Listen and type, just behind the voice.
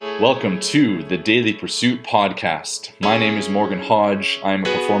Welcome to the Daily Pursuit podcast. My name is Morgan Hodge. I am a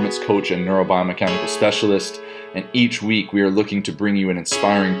performance coach and neurobiomechanical specialist, and each week we are looking to bring you an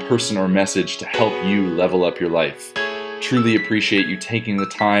inspiring person or message to help you level up your life. Truly appreciate you taking the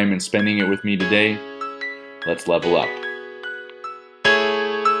time and spending it with me today. Let's level up.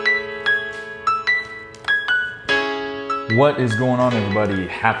 What is going on, everybody?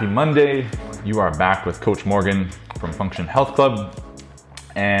 Happy Monday. You are back with Coach Morgan from Function Health Club.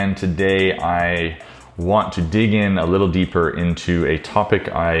 And today I want to dig in a little deeper into a topic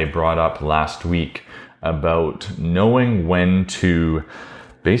I brought up last week about knowing when to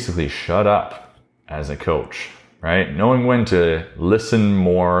basically shut up as a coach, right? Knowing when to listen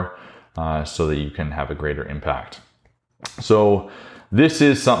more so that you can have a greater impact. So this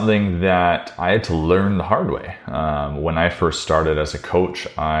is something that I had to learn the hard way. When I first started as a coach,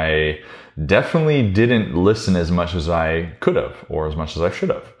 I definitely didn't listen as much as I could have or as much as I should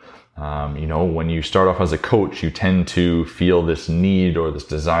have. When you start off as a coach, you tend to feel this need or this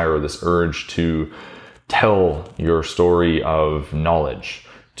desire or this urge to tell your story of knowledge,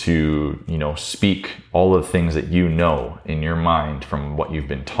 to, speak all of the things that you know in your mind from what you've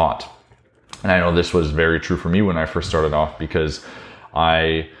been taught. And I know this was very true for me when I first started off, because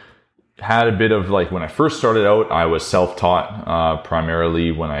I had a bit of when I first started out, I was self-taught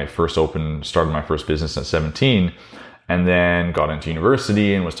primarily when I first started my first business at 17, and then got into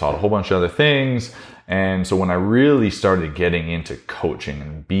university and was taught a whole bunch of other things. And so when I really started getting into coaching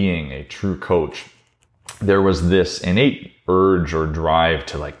and being a true coach, there was this innate urge or drive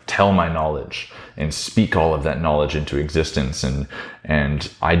to tell my knowledge and speak all of that knowledge into existence. And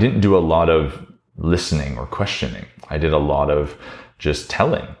I didn't do a lot of listening or questioning. I did a lot of just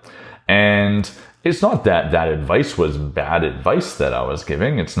telling. And it's not that that advice was bad advice that I was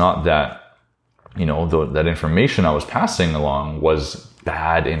giving. It's not that, that information I was passing along was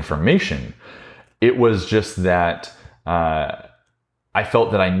bad information. It was just that I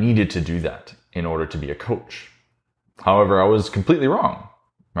felt that I needed to do that in order to be a coach. However, I was completely wrong,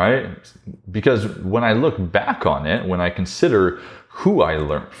 right? Because when I look back on it, when I consider who I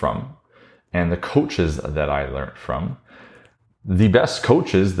learned from and the coaches that I learned from, the best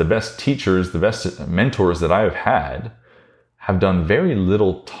coaches, the best teachers, the best mentors that I have done very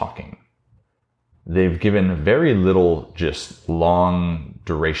little talking. They've given very little just long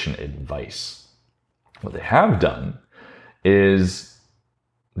duration advice. What they have done is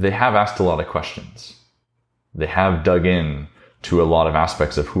they have asked a lot of questions. They have dug in to a lot of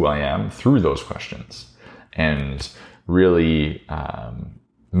aspects of who I am through those questions, and really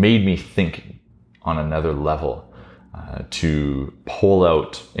made me think on another level. To pull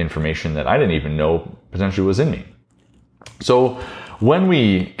out information that I didn't even know potentially was in me. So when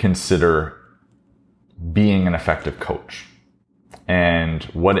we consider being an effective coach and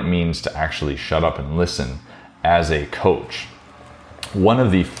what it means to actually shut up and listen as a coach, one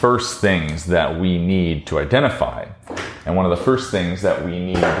of the first things that we need to identify, and one of the first things that we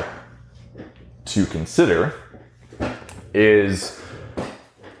need to consider, is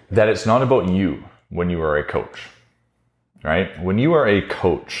that it's not about you when you are a coach. Right? When you are a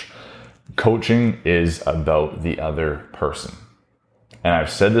coach, coaching is about the other person. And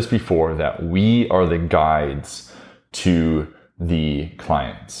I've said this before, that we are the guides to the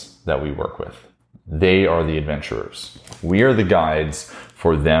clients that we work with. They are the adventurers. We are the guides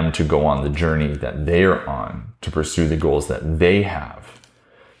for them to go on the journey that they are on, to pursue the goals that they have.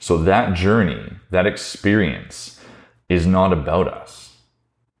 So that journey, that experience, is not about us.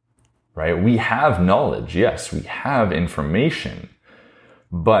 Right? We have knowledge. Yes, we have information,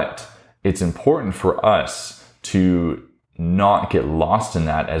 but it's important for us to not get lost in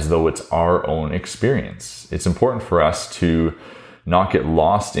that as though it's our own experience. It's important for us to not get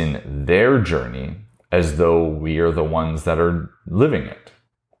lost in their journey as though we are the ones that are living it,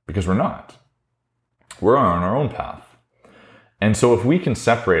 because we're not. We're on our own path. And so if we can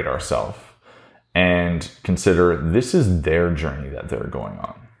separate ourselves and consider this is their journey that they're going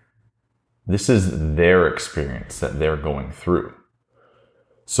on, this is their experience that they're going through.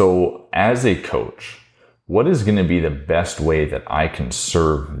 So as a coach, what is going to be the best way that I can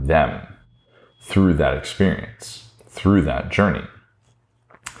serve them through that experience, through that journey?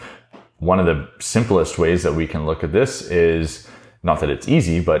 One of the simplest ways that we can look at this is, not that it's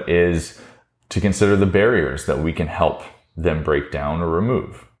easy, but is to consider the barriers that we can help them break down or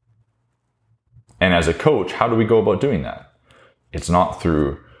remove. And as a coach, how do we go about doing that? It's not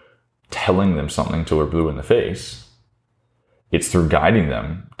through telling them something till they're blue in the face. It's through guiding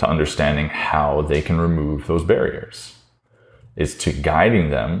them to understanding how they can remove those barriers. It's to guiding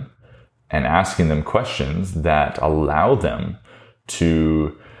them and asking them questions that allow them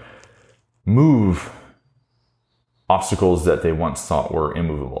to move obstacles that they once thought were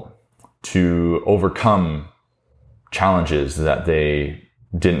immovable, to overcome challenges that they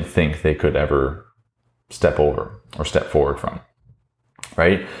didn't think they could ever step over or step forward from,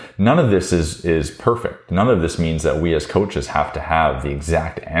 right? None of this is perfect. None of this means that we as coaches have to have the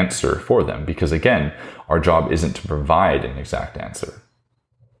exact answer for them, because again, our job isn't to provide an exact answer,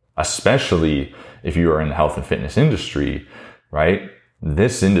 especially if you are in the health and fitness industry, right?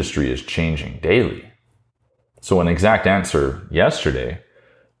 This industry is changing daily. So an exact answer yesterday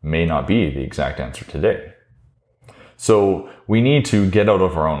may not be the exact answer today. So we need to get out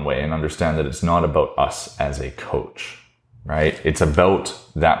of our own way and understand that it's not about us as a coach, right? It's about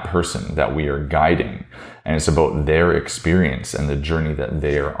that person that we are guiding, and it's about their experience and the journey that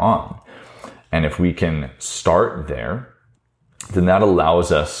they are on. And if we can start there, then that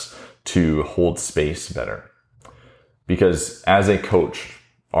allows us to hold space better. Because as a coach,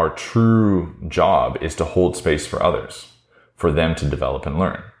 our true job is to hold space for others, for them to develop and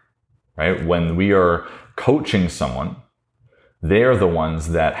learn, right? When we are coaching someone, they are the ones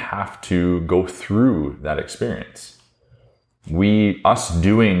that have to go through that experience. Us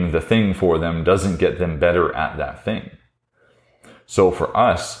doing the thing for them doesn't get them better at that thing. So for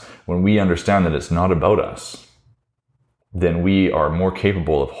us, when we understand that it's not about us, then we are more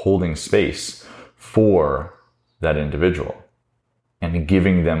capable of holding space for that individual and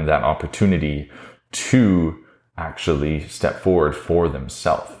giving them that opportunity to actually step forward for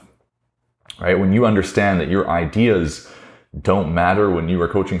themselves, right? When you understand that your ideas don't matter when you are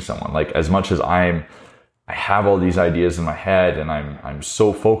coaching someone, like as much as I have all these ideas in my head and I'm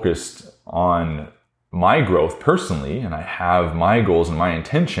so focused on my growth personally, and I have my goals and my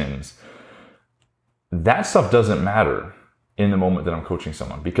intentions, that stuff doesn't matter in the moment that I'm coaching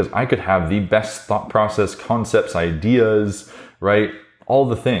someone, because I could have the best thought process, concepts, ideas, right? All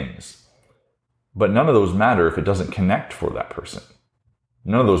the things. But none of those matter if it doesn't connect for that person.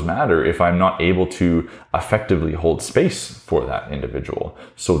 None of those matter if I'm not able to effectively hold space for that individual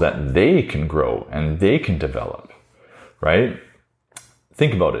so that they can grow and they can develop, right?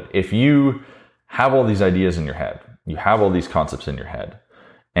 Think about it. If you have all these ideas in your head, you have all these concepts in your head,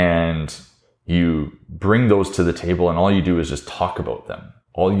 and you bring those to the table and all you do is just talk about them.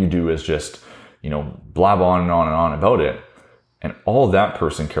 All you do is just, blab on and on and on about it. And all that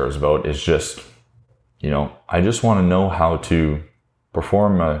person cares about is just, I just want to know how to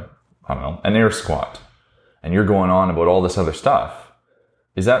perform an air squat. And you're going on about all this other stuff.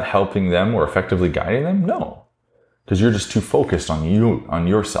 Is that helping them or effectively guiding them? No. Because you're just too focused on you, on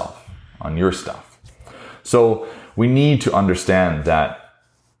yourself, on your stuff. So we need to understand that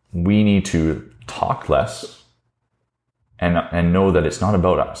we need to talk less and know that it's not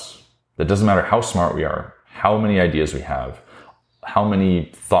about us. It doesn't matter how smart we are, how many ideas we have, how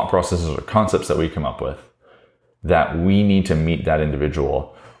many thought processes or concepts that we come up with, that we need to meet that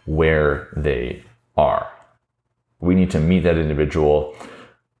individual where they are. We need to meet that individual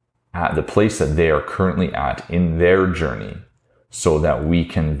at the place that they are currently at in their journey so that we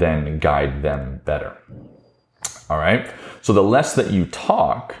can then guide them better. All right. So the less that you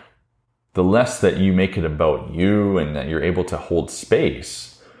talk, the less that you make it about you and that you're able to hold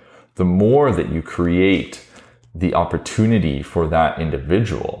space, the more that you create the opportunity for that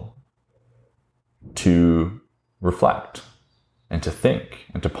individual to reflect and to think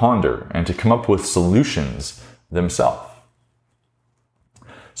and to ponder and to come up with solutions themselves.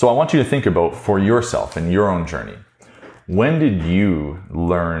 So I want you to think about for yourself and your own journey. When did you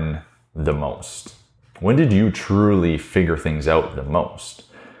learn the most? When did you truly figure things out the most?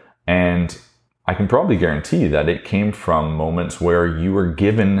 And I can probably guarantee that it came from moments where you were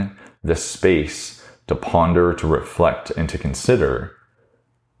given the space to ponder, to reflect, and to consider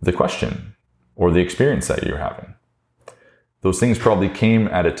the question or the experience that you're having. Those things probably came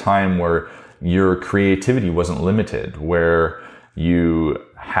at a time where your creativity wasn't limited, where you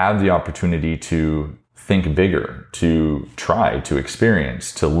had the opportunity to think bigger, to try, to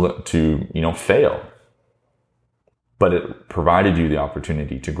experience, to fail. But it provided you the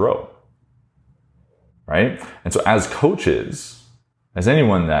opportunity to grow, right? And so as coaches, as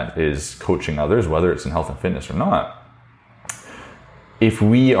anyone that is coaching others, whether it's in health and fitness or not, if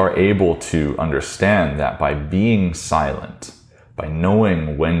we are able to understand that by being silent, by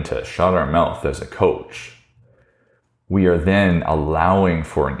knowing when to shut our mouth as a coach, we are then allowing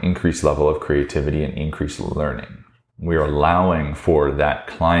for an increased level of creativity and increased learning. We are allowing for that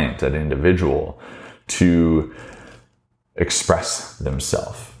client, that individual, to express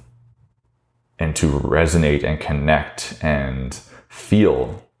themselves and to resonate and connect and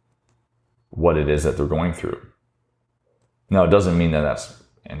feel what it is that they're going through. Now, it doesn't mean that that's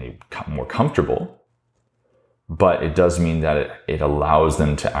and they become more comfortable, but it does mean that it allows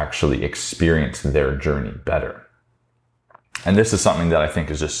them to actually experience their journey better. And this is something that I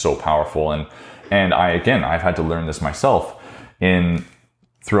think is just so powerful. And I've had to learn this myself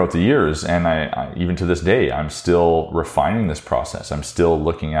throughout the years. And I even to this day, I'm still refining this process. I'm still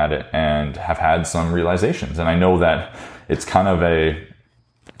looking at it and have had some realizations. And I know that it's kind of a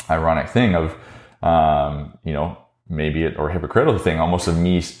ironic thing of, maybe or hypocritical thing almost of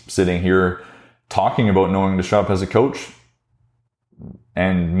me sitting here talking about knowing to show up as a coach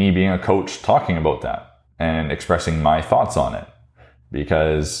and me being a coach talking about that and expressing my thoughts on it,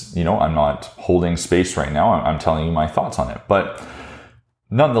 because, I'm not holding space right now. I'm telling you my thoughts on it. But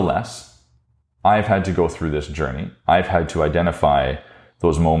nonetheless, I've had to go through this journey. I've had to identify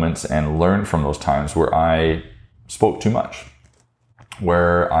those moments and learn from those times where I spoke too much,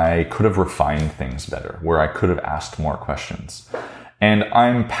 where I could have refined things better, where I could have asked more questions. And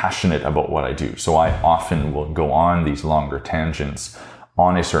I'm passionate about what I do. So I often will go on these longer tangents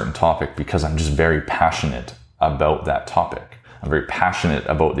on a certain topic because I'm just very passionate about that topic. I'm very passionate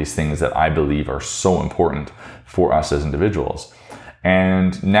about these things that I believe are so important for us as individuals.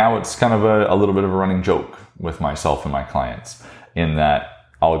 And now it's kind of a little bit of a running joke with myself and my clients, in that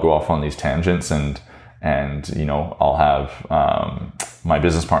I'll go off on these tangents and I'll have my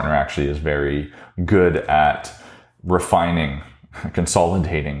business partner actually is very good at refining,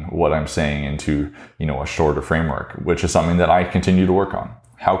 consolidating what I'm saying into, a shorter framework, which is something that I continue to work on.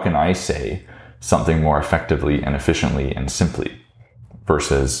 How can I say something more effectively and efficiently and simply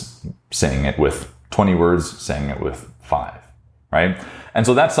versus saying it with 20 words, saying it with 5, right? And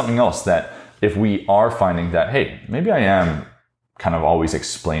so that's something else that if we are finding that, hey, maybe I am kind of always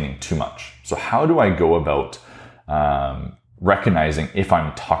explaining too much. So how do I go about recognizing if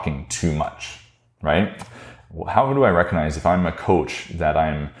I'm talking too much, right? How do I recognize if I'm a coach that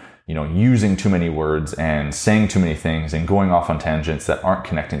I'm, using too many words and saying too many things and going off on tangents that aren't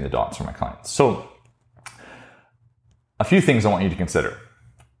connecting the dots for my clients? So a few things I want you to consider.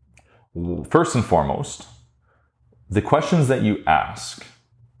 First and foremost, the questions that you ask,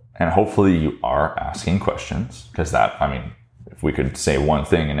 and hopefully you are asking questions, because if we could say one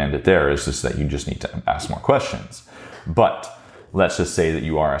thing and end it there, is just that you just need to ask more questions. But let's just say that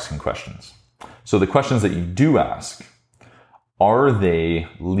you are asking questions. So the questions that you do ask, are they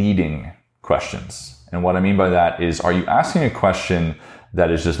leading questions? And what I mean by that is, are you asking a question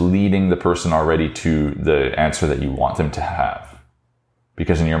that is just leading the person already to the answer that you want them to have?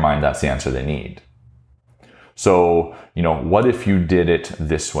 Because in your mind, that's the answer they need. So, what if you did it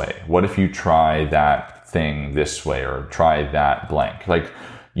this way? What if you try that thing this way, or try that blank? Like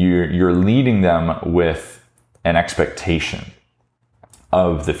you're leading them with an expectation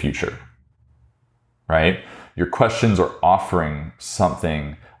of the future, right? Your questions are offering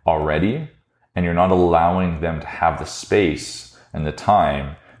something already, and you're not allowing them to have the space and the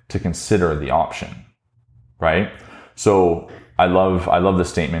time to consider the option, right? So I love the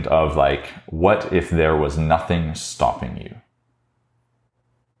statement of like, what if there was nothing stopping you?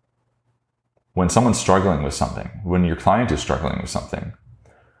 When someone's struggling with something, when your client is struggling with something,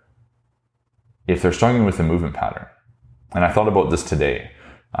 if they're struggling with a movement pattern, and I thought about this today.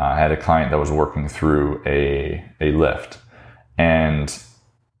 I had a client that was working through a lift, and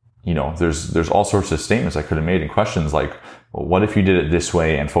there's all sorts of statements I could have made and questions like, well, what if you did it this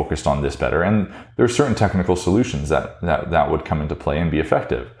way and focused on this better? And there's certain technical solutions that would come into play and be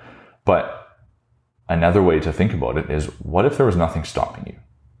effective. But another way to think about it is, what if there was nothing stopping you?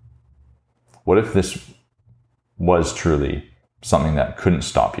 What if this was truly something that couldn't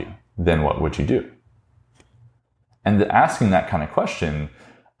stop you? Then what would you do? And asking that kind of question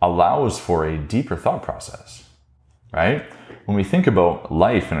allows for a deeper thought process, right? When we think about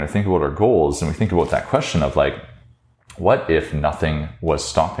life and we think about our goals and we think about that question of like, what if nothing was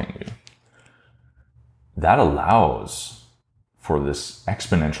stopping you? That allows for this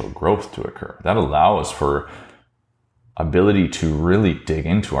exponential growth to occur. That allows for ability to really dig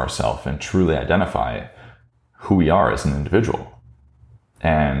into ourselves and truly identify who we are as an individual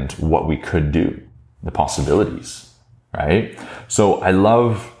and what we could do, the possibilities. Right? So I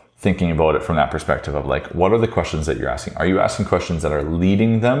love thinking about it from that perspective of like, what are the questions that you're asking? Are you asking questions that are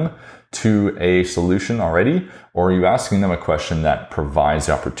leading them to a solution already? Or are you asking them a question that provides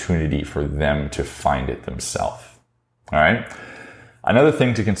the opportunity for them to find it themselves? All right. Another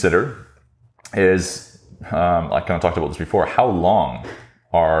thing to consider is, I kind of talked about this before, how long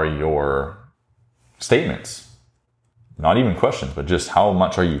are your statements? Not even questions, but just how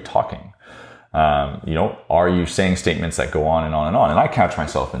much are you talking? Are you saying statements that go on and on and on? And I catch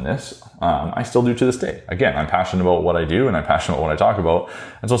myself in this. I still do to this day. Again, I'm passionate about what I do and I'm passionate about what I talk about.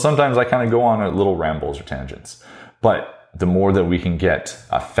 And so sometimes I kind of go on little rambles or tangents. But the more that we can get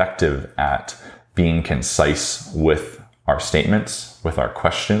effective at being concise with our statements, with our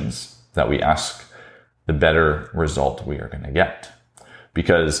questions that we ask, the better result we are going to get.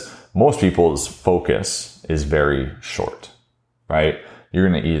 Because most people's focus is very short, right? You're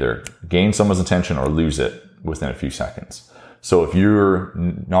going to either gain someone's attention or lose it within a few seconds. So if you're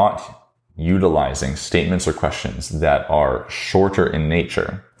not utilizing statements or questions that are shorter in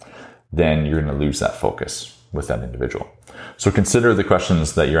nature, then you're going to lose that focus with that individual. So consider the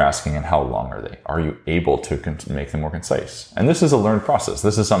questions that you're asking and how long are they? Are you able to make them more concise? And this is a learned process.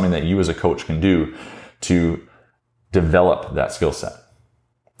 This is something that you as a coach can do to develop that skill set,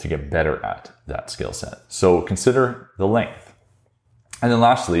 to get better at that skill set. So consider the length. And then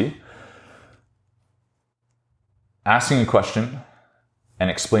lastly, asking a question and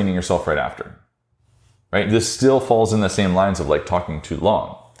explaining yourself right after, right? This still falls in the same lines of like talking too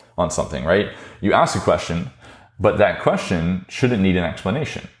long on something, right? You ask a question, but that question shouldn't need an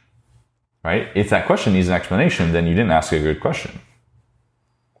explanation, right? If that question needs an explanation, then you didn't ask a good question,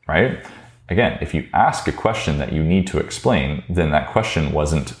 right? Again, if you ask a question that you need to explain, then that question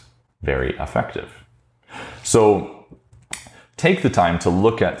wasn't very effective. So take the time to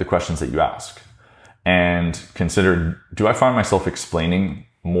look at the questions that you ask and consider, do I find myself explaining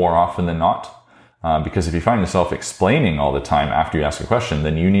more often than not? Because if you find yourself explaining all the time after you ask a question,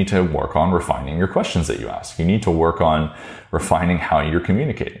 then you need to work on refining your questions that you ask. You need to work on refining how you're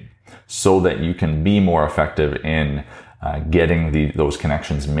communicating so that you can be more effective in getting those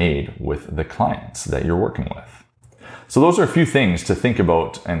connections made with the clients that you're working with. So those are a few things to think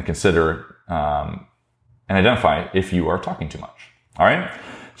about and consider and identify if you are talking too much. All right.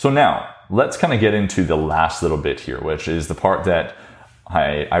 So now let's kind of get into the last little bit here, which is the part that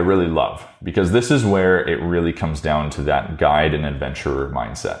I really love, because this is where it really comes down to that guide and adventurer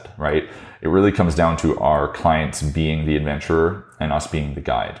mindset, right? It really comes down to our clients being the adventurer and us being the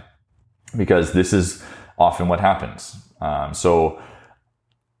guide, because this is often what happens. So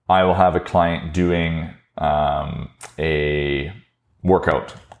I will have a client doing a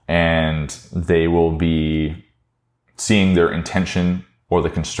workout and they will be seeing their intention or the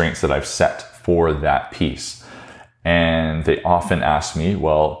constraints that I've set for that piece. And they often ask me,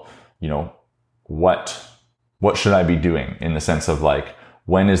 well, what should I be doing, in the sense of like,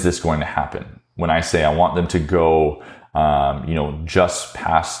 when is this going to happen? When I say I want them to go, just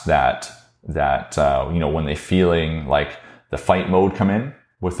past that, when they feeling like the fight mode come in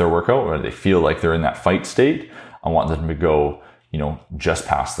with their workout, or they feel like they're in that fight state, I want them to go, just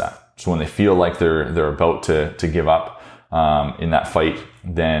past that. So when they feel like they're about to give up, in that fight,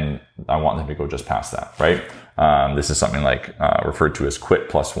 then I want them to go just past that, right? This is something like referred to as quit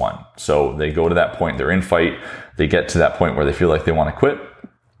 +1. So they go to that point, they're in fight, they get to that point where they feel like they want to quit,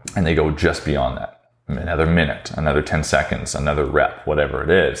 and they go just beyond that. Another minute, another 10 seconds, another rep, whatever it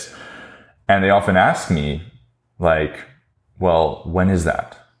is. And they often ask me, like, well, when is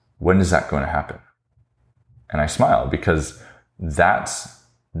that? When is that going to happen? And I smile, because that's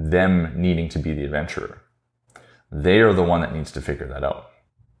them needing to be the adventurer. They are the one that needs to figure that out.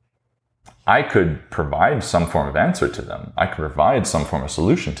 I could provide some form of answer to them. I could provide some form of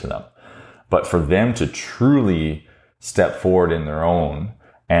solution to them. But for them to truly step forward in their own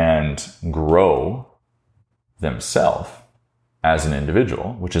and grow themselves as an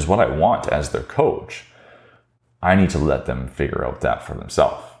individual, which is what I want as their coach, I need to let them figure out that for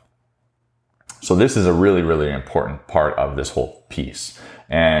themselves. So this is a really, really important part of this whole piece.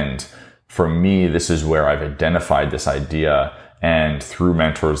 And for me, this is where I've identified this idea, and through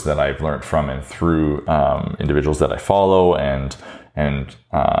mentors that I've learned from, and through individuals that I follow, and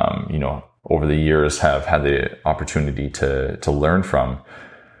over the years have had the opportunity to learn from,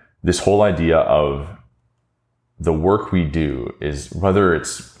 this whole idea of the work we do is, whether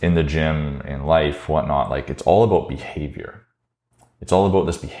it's in the gym, in life, whatnot, like, it's all about behavior. It's all about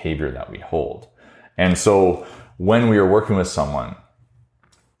this behavior that we hold. And so when we are working with someone,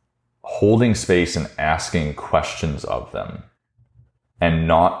 holding space and asking questions of them and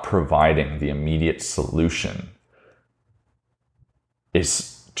not providing the immediate solution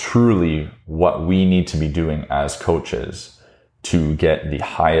is truly what we need to be doing as coaches to get the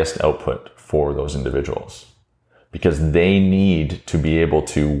highest output for those individuals, because they need to be able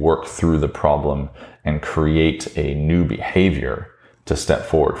to work through the problem and create a new behavior to step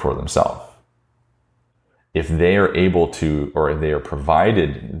forward for themselves. If they are able to, or they are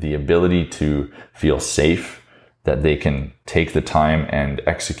provided the ability to feel safe, that they can take the time and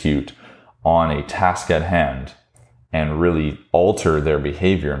execute on a task at hand and really alter their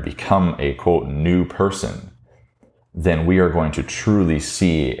behavior and become a quote new person, then we are going to truly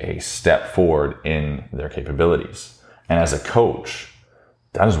see a step forward in their capabilities. And as a coach,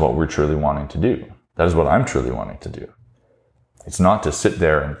 that is what we're truly wanting to do. That is what I'm truly wanting to do. It's not to sit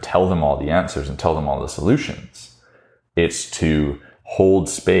there and tell them all the answers and tell them all the solutions. It's to hold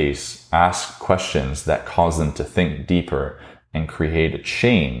space, ask questions that cause them to think deeper and create a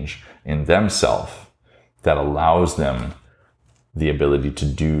change in themselves that allows them the ability to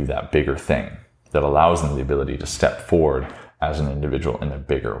do that bigger thing, that allows them the ability to step forward as an individual in a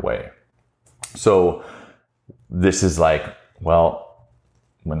bigger way. So this is like, well,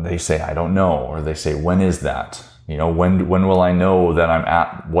 when they say, I don't know, or they say, when is that? When will I know that I'm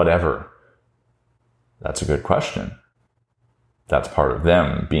at whatever? That's a good question. That's part of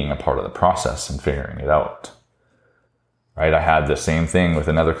them being a part of the process and figuring it out. Right? I had the same thing with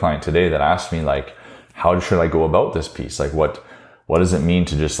another client today that asked me, like, how should I go about this piece? Like, what does it mean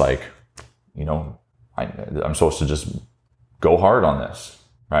to just like, I'm supposed to just go hard on this,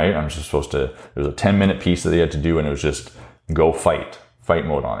 right? I'm just supposed to, there was a 10-minute piece that they had to do and it was just go fight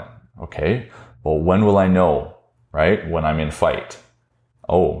mode on it. Okay. Well, when will I know, right? When I'm in fight.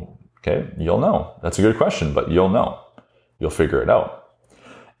 Oh, okay. You'll know. That's a good question, but you'll know. You'll figure it out.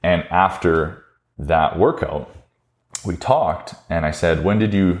 And after that workout, we talked and I said, when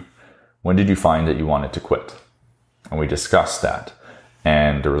did you find that you wanted to quit? And we discussed that.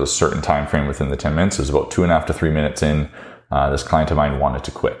 And there was a certain time frame within the 10 minutes. It was about 2.5 to 3 minutes in. This client of mine wanted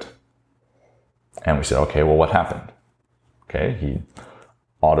to quit. And we said, okay, well, what happened? Okay, he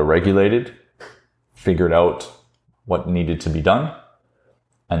auto-regulated, figured out what needed to be done,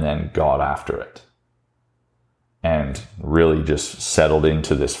 and then got after it. And really just settled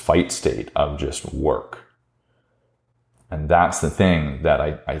into this fight state of just work. And that's the thing that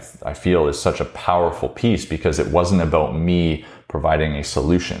I feel is such a powerful piece, because it wasn't about me providing a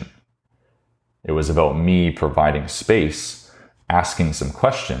solution. It was about me providing space, asking some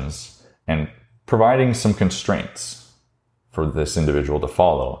questions, and providing some constraints for this individual to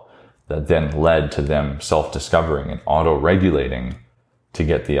follow that then led to them self-discovering and auto-regulating to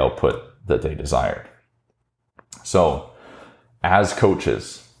get the output that they desired. So, as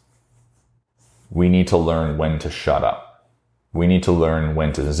coaches, we need to learn when to shut up. We need to learn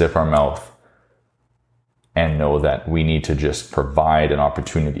when to zip our mouth and know that we need to just provide an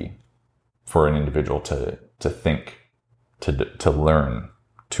opportunity for an individual to think, to learn,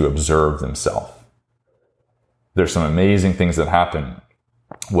 to observe themselves. There's some amazing things that happen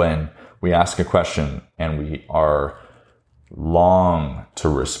when we ask a question and we are long to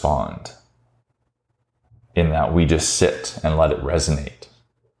respond, in that we just sit and let it resonate.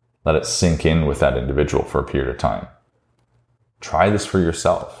 Let it sink in with that individual for a period of time. Try this for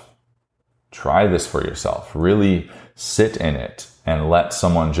yourself. Try this for yourself. Really sit in it and let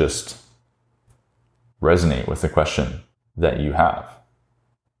someone just resonate with the question that you have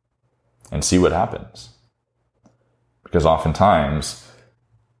and see what happens. Because oftentimes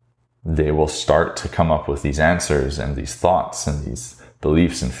they will start to come up with these answers and these thoughts and these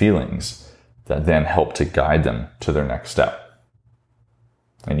beliefs and feelings that then help to guide them to their next step.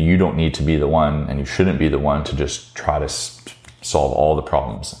 And you don't need to be the one, and you shouldn't be the one to just try to solve all the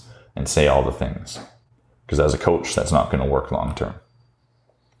problems and say all the things. Because as a coach, that's not going to work long term.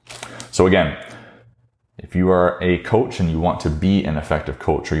 So again, if you are a coach and you want to be an effective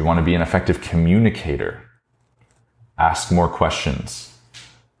coach, or you want to be an effective communicator, ask more questions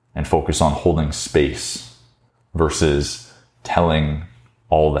and focus on holding space versus telling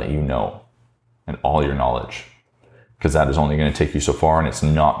all that you know and all your knowledge. Because that is only going to take you so far, and it's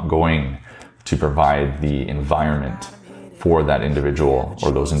not going to provide the environment for that individual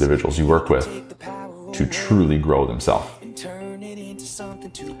or those individuals you work with to truly grow themselves.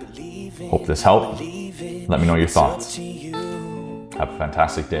 Hope this helped. Let me know your thoughts. Have a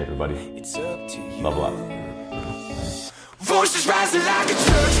fantastic day, everybody. Level up. Voices rising like a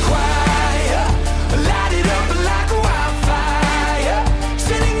church choir, light it up like a